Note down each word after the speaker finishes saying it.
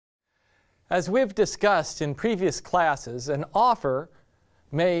As we've discussed in previous classes, an offer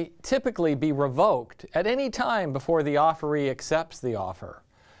may typically be revoked at any time before the offeree accepts the offer.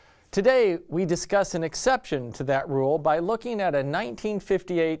 Today, we discuss an exception to that rule by looking at a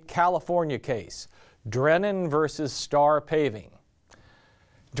 1958 California case, Drennan versus Star Paving.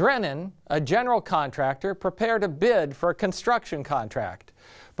 Drennan, a general contractor, prepared a bid for a construction contract.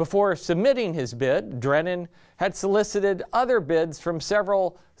 Before submitting his bid, Drennan had solicited other bids from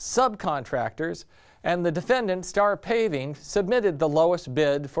several subcontractors, and the defendant, Star Paving, submitted the lowest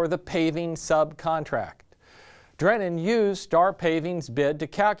bid for the paving subcontract. Drennan used Star Paving's bid to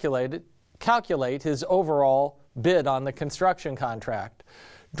calculate his overall bid on the construction contract.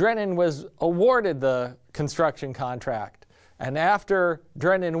 Drennan was awarded the construction contract, and after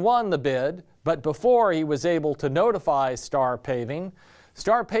Drennan won the bid, but before he was able to notify Star Paving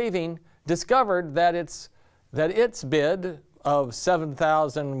discovered that its bid of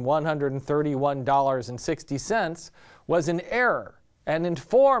 $7,131.60 was in error and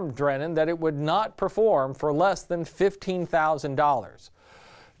informed Drennan that it would not perform for less than $15,000.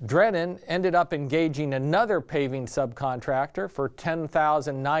 Drennan ended up engaging another paving subcontractor for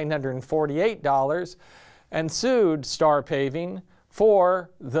 $10,948 and sued Star Paving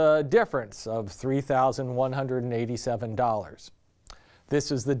for the difference of $3,187.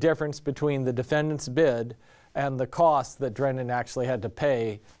 This is the difference between the defendant's bid and the cost that Drennan actually had to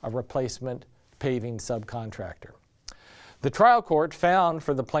pay a replacement paving subcontractor. The trial court found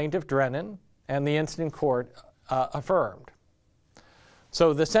for the plaintiff Drennan, and the incident court affirmed.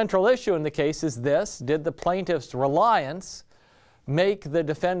 So the central issue in the case is this: did the plaintiff's reliance make the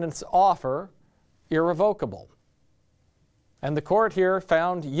defendant's offer irrevocable? And the court here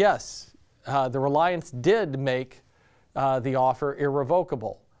found yes, the reliance did make the offer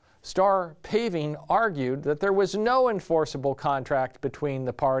irrevocable. Star Paving argued that there was no enforceable contract between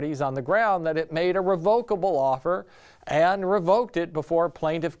the parties on the ground that it made a revocable offer and revoked it before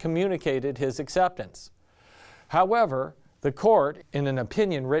plaintiff communicated his acceptance. However, the court, in an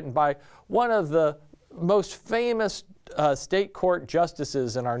opinion written by one of the most famous state court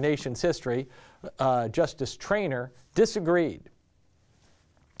justices in our nation's history, Justice Traynor, disagreed.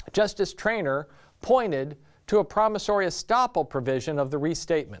 Justice Traynor pointed to a promissory estoppel provision of the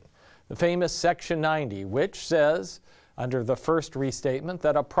restatement, the famous Section 90, which says, under the first restatement,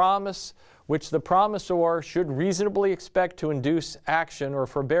 that a promise which the promisor should reasonably expect to induce action or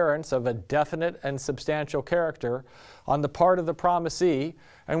forbearance of a definite and substantial character on the part of the promisee,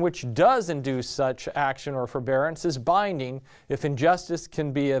 and which does induce such action or forbearance, is binding if injustice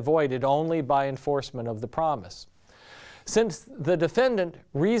can be avoided only by enforcement of the promise. Since the defendant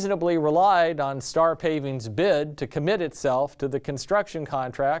reasonably relied on Star Paving's bid to commit itself to the construction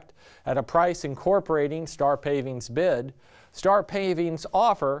contract at a price incorporating Star Paving's bid, Star Paving's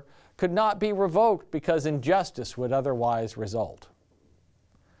offer could not be revoked because injustice would otherwise result.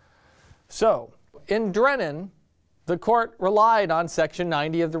 So, in Drennan, the court relied on Section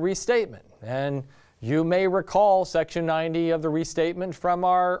 90 of the restatement, and you may recall Section 90 of the restatement from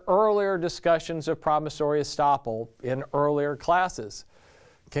our earlier discussions of promissory estoppel in earlier classes.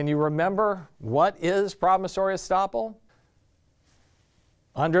 Can you remember what is promissory estoppel?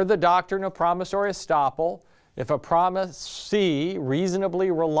 Under the doctrine of promissory estoppel, if a promisee reasonably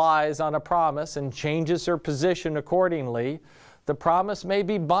relies on a promise and changes her position accordingly, the promise may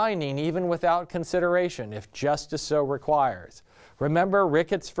be binding even without consideration if justice so requires. Remember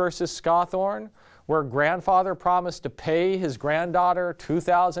Ricketts versus Scawthorne, where grandfather promised to pay his granddaughter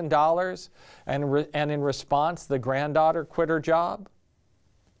 $2,000 and in response the granddaughter quit her job?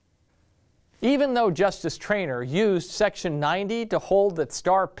 Even though Justice Traynor used Section 90 to hold that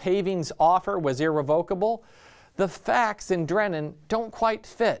Star Paving's offer was irrevocable, the facts in Drennan don't quite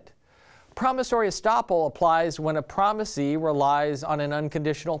fit. Promissory estoppel applies when a promisee relies on an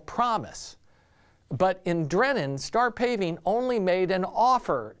unconditional promise. But in Drennan, Star Paving only made an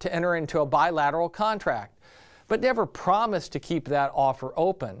offer to enter into a bilateral contract, but never promised to keep that offer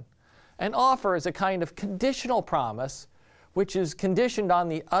open. An offer is a kind of conditional promise, which is conditioned on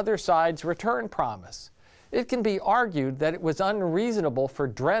the other side's return promise. It can be argued that it was unreasonable for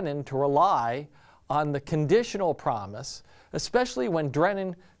Drennan to rely on the conditional promise, especially when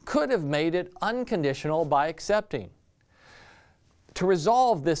Drennan could have made it unconditional by accepting. To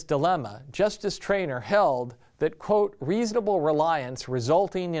resolve this dilemma, Justice Traynor held that, quote, reasonable reliance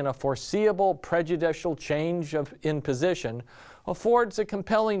resulting in a foreseeable prejudicial change in position affords a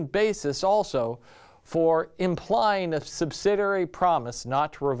compelling basis also for implying a subsidiary promise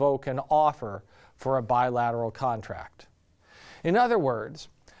not to revoke an offer for a bilateral contract. In other words,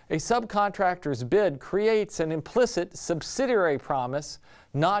 a subcontractor's bid creates an implicit subsidiary promise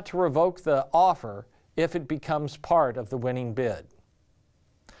not to revoke the offer if it becomes part of the winning bid.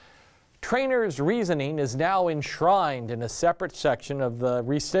 Trainer's reasoning is now enshrined in a separate section of the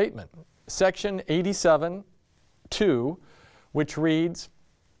restatement, Section 87(2), which reads,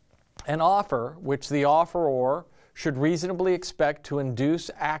 "An offer which the offeror should reasonably expect to induce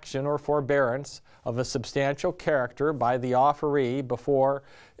action or forbearance of a substantial character by the offeree before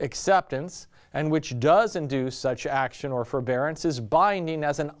acceptance, and which does induce such action or forbearance, is binding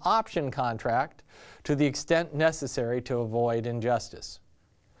as an option contract to the extent necessary to avoid injustice."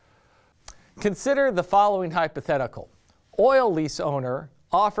 Consider the following hypothetical. Oil lease owner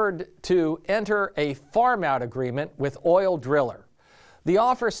offered to enter a farm-out agreement with oil driller. The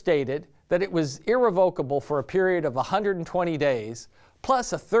offer stated that it was irrevocable for a period of 120 days,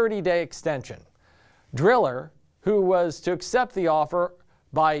 plus a 30-day extension. Driller, who was to accept the offer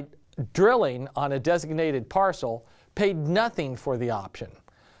by drilling on a designated parcel, paid nothing for the option.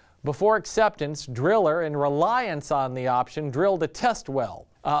 Before acceptance, driller, in reliance on the option, drilled a test well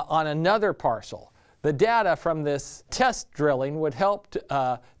on another parcel. The data from this test drilling would help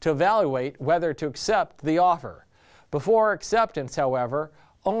to evaluate whether to accept the offer. Before acceptance, however,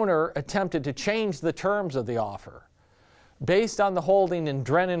 owner attempted to change the terms of the offer. Based on the holding in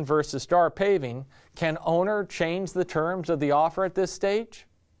Drennan versus Star Paving, can owner change the terms of the offer at this stage?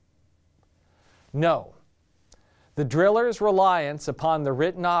 No. The driller's reliance upon the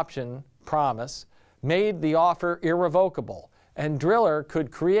written option promise made the offer irrevocable, and driller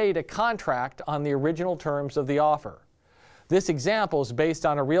could create a contract on the original terms of the offer. This example is based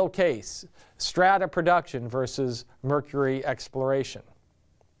on a real case, Strata Production versus Mercury Exploration.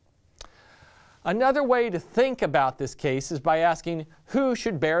 Another way to think about this case is by asking who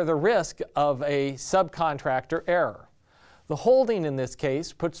should bear the risk of a subcontractor error. The holding in this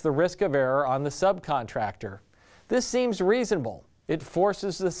case puts the risk of error on the subcontractor. This seems reasonable. It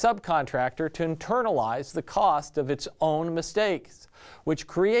forces the subcontractor to internalize the cost of its own mistakes, which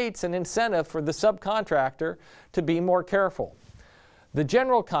creates an incentive for the subcontractor to be more careful. The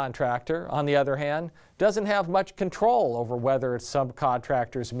general contractor, on the other hand, doesn't have much control over whether its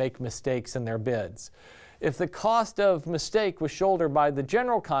subcontractors make mistakes in their bids. If the cost of mistake was shouldered by the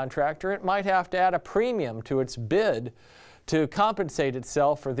general contractor, it might have to add a premium to its bid to compensate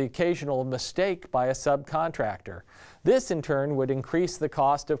itself for the occasional mistake by a subcontractor. This, in turn, would increase the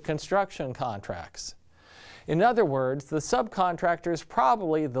cost of construction contracts. In other words, the subcontractor is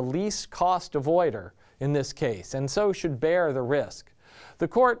probably the least cost avoider in this case, and so should bear the risk. The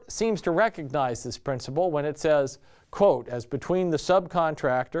court seems to recognize this principle when it says, quote, "As between the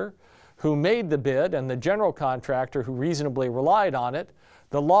subcontractor who made the bid and the general contractor who reasonably relied on it,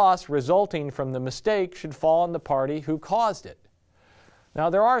 the loss resulting from the mistake should fall on the party who caused it."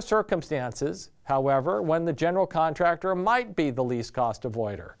 Now, there are circumstances, however, when the general contractor might be the least cost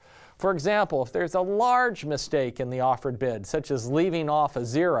avoider. For example, if there's a large mistake in the offered bid, such as leaving off a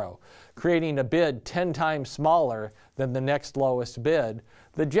zero, creating a bid 10 times smaller than the next lowest bid,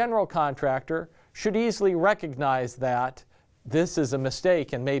 the general contractor should easily recognize that this is a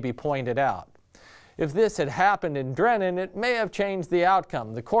mistake and maybe point it out. If this had happened in Drennan, it may have changed the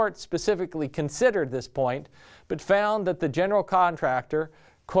outcome. The court specifically considered this point, but found that the general contractor,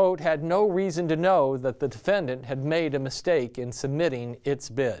 quote, "had no reason to know that the defendant had made a mistake in submitting its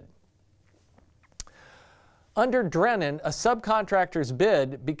bid." Under Drennan, a subcontractor's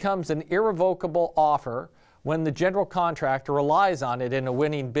bid becomes an irrevocable offer when the general contractor relies on it in a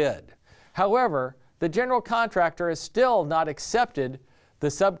winning bid. However, the general contractor has still not accepted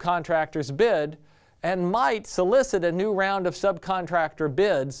the subcontractor's bid and might solicit a new round of subcontractor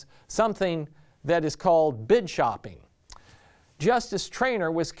bids, something that is called bid shopping. Justice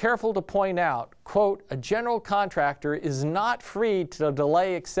Traynor was careful to point out, quote, "A general contractor is not free to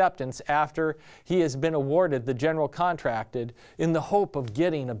delay acceptance after he has been awarded the general contracted in the hope of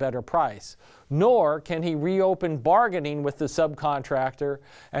getting a better price, nor can he reopen bargaining with the subcontractor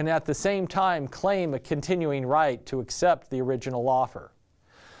and at the same time claim a continuing right to accept the original offer."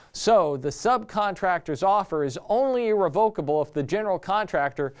 So, the subcontractor's offer is only irrevocable if the general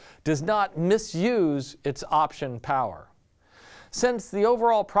contractor does not misuse its option power. Since the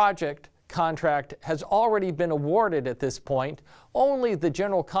overall project contract has already been awarded at this point, only the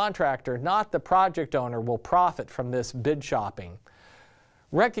general contractor, not the project owner, will profit from this bid shopping.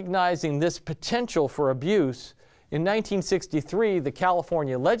 Recognizing this potential for abuse, in 1963, the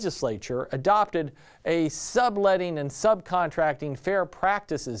California legislature adopted a Subletting and Subcontracting Fair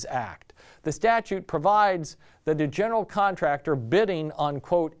Practices Act. The statute provides that a general contractor bidding on,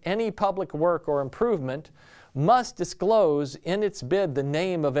 quote, "any public work or improvement must disclose in its bid the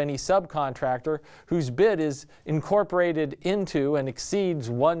name of any subcontractor whose bid is incorporated into and exceeds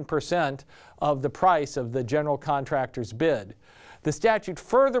 1% of the price of the general contractor's bid. The statute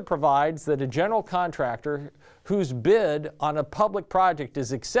further provides that a general contractor whose bid on a public project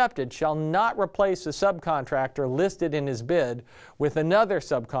is accepted shall not replace a subcontractor listed in his bid with another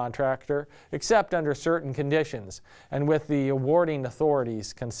subcontractor except under certain conditions and with the awarding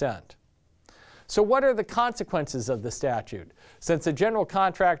authority's consent. So what are the consequences of the statute? Since a general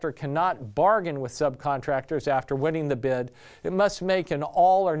contractor cannot bargain with subcontractors after winning the bid, it must make an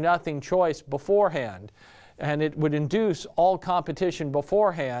all or nothing choice beforehand, and it would induce all competition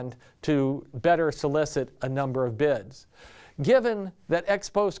beforehand to better solicit a number of bids. Given that ex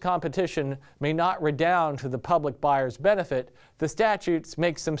post competition may not redound to the public buyer's benefit, the statute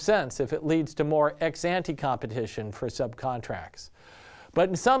makes some sense if it leads to more ex ante competition for subcontracts. But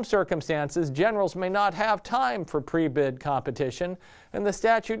in some circumstances, generals may not have time for pre-bid competition, and the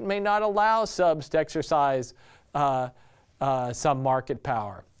statute may not allow subs to exercise some market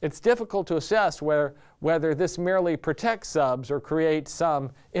power. It's difficult to assess whether this merely protects subs or creates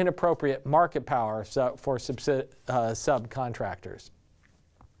some inappropriate market power for subcontractors.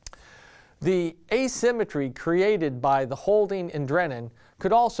 The asymmetry created by the holding in Drennan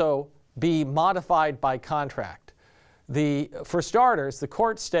could also be modified by contract. For starters, the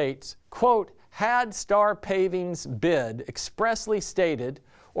court states, quote, had Star Paving's bid expressly stated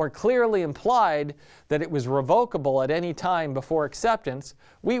or clearly implied that it was revocable at any time before acceptance,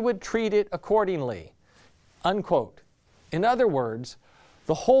 we would treat it accordingly, unquote. In other words,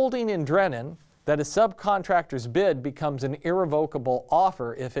 the holding in Drennan that a subcontractor's bid becomes an irrevocable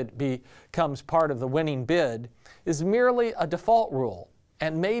offer if it becomes part of the winning bid is merely a default rule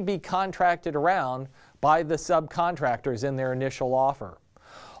and may be contracted around by the subcontractors in their initial offer.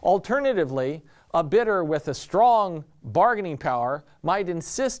 Alternatively, a bidder with a strong bargaining power might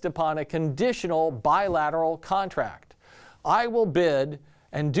insist upon a conditional bilateral contract. I will bid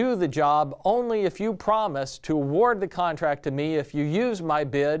and do the job only if you promise to award the contract to me if you use my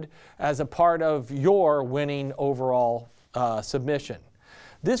bid as a part of your winning overall submission.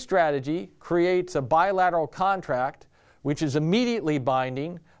 This strategy creates a bilateral contract which is immediately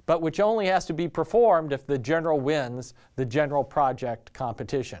binding, but which only has to be performed if the general wins the general project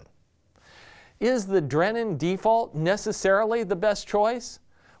competition. Is the Drennan default necessarily the best choice?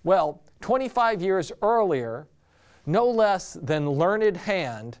 Well, 25 years earlier, no less than Learned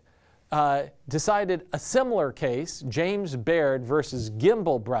Hand decided a similar case, James Baird versus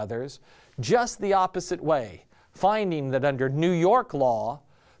Gimbel Brothers, just the opposite way, finding that under New York law,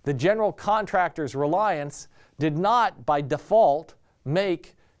 the general contractor's reliance did not by default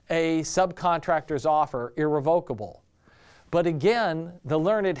make a subcontractor's offer irrevocable. But again, the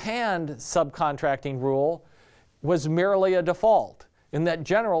Learned Hand subcontracting rule was merely a default, in that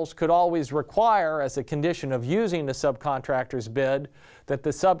generals could always require, as a condition of using the subcontractor's bid, that the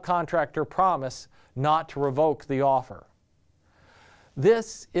subcontractor promise not to revoke the offer.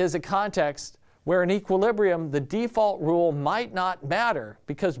 This is a context where in equilibrium the default rule might not matter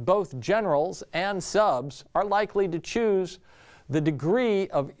because both generals and subs are likely to choose the degree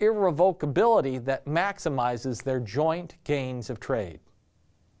of irrevocability that maximizes their joint gains of trade.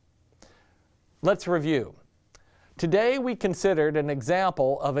 Let's review. Today we considered an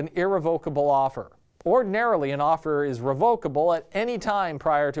example of an irrevocable offer. Ordinarily, an offer is revocable at any time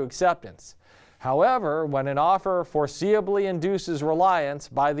prior to acceptance. However, when an offer foreseeably induces reliance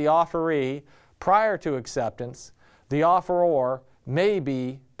by the offeree prior to acceptance, the offeror may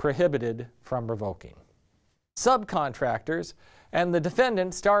be prohibited from revoking. Subcontractors and the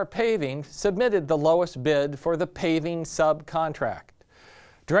defendant, Star Paving, submitted the lowest bid for the paving subcontract.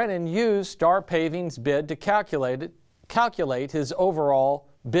 Drennan used Star Paving's bid to calculate his overall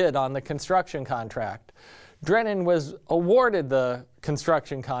bid on the construction contract. Drennan was awarded the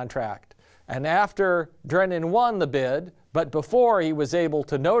construction contract, and after Drennan won the bid, but before he was able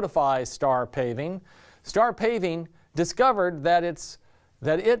to notify Star Paving discovered that its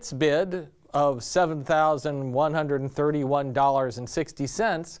bid of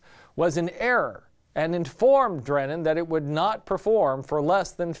 $7,131.60 was in error and informed Drennan that it would not perform for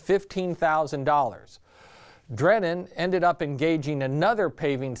less than $15,000. Drennan ended up engaging another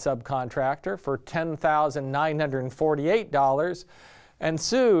paving subcontractor for $10,948 and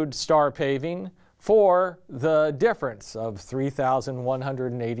sued Star Paving for the difference of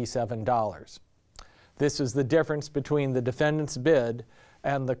 $3,187. This is the difference between the defendant's bid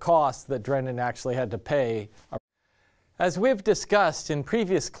and the cost that Drennan actually had to pay. As we've discussed in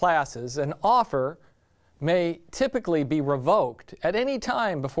previous classes, an offer may typically be revoked at any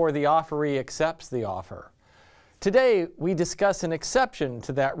time before the offeree accepts the offer. Today, we discuss an exception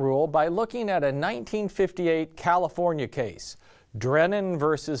to that rule by looking at a 1958 California case, Drennan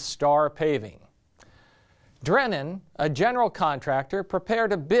versus Star Paving. Drennan, a general contractor,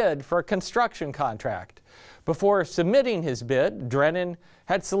 prepared a bid for a construction contract. Before submitting his bid, Drennan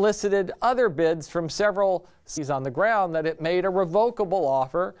had solicited other bids from several cities on the ground that it made a revocable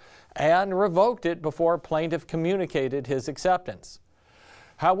offer and revoked it before plaintiff communicated his acceptance.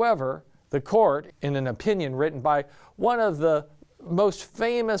 However, the court, in an opinion written by one of the most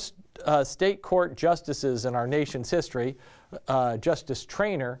famous state court justices in our nation's history, Justice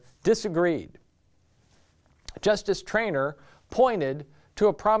Traynor, disagreed. Justice Traynor pointed to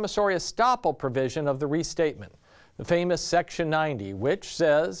a promissory estoppel provision of the restatement, the famous Section 90, which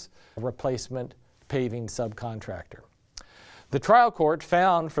says replacement paving subcontractor. The trial court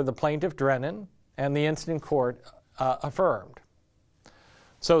found for the plaintiff Drennan, and the instant court affirmed.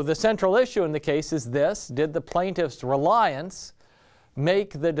 So the central issue in the case is this: did the plaintiff's reliance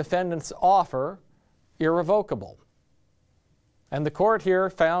make the defendant's offer irrevocable? And the court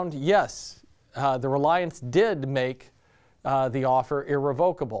here found yes, the reliance did make the offer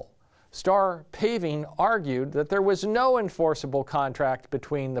irrevocable. Star Paving argued that there was no enforceable contract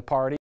between the parties.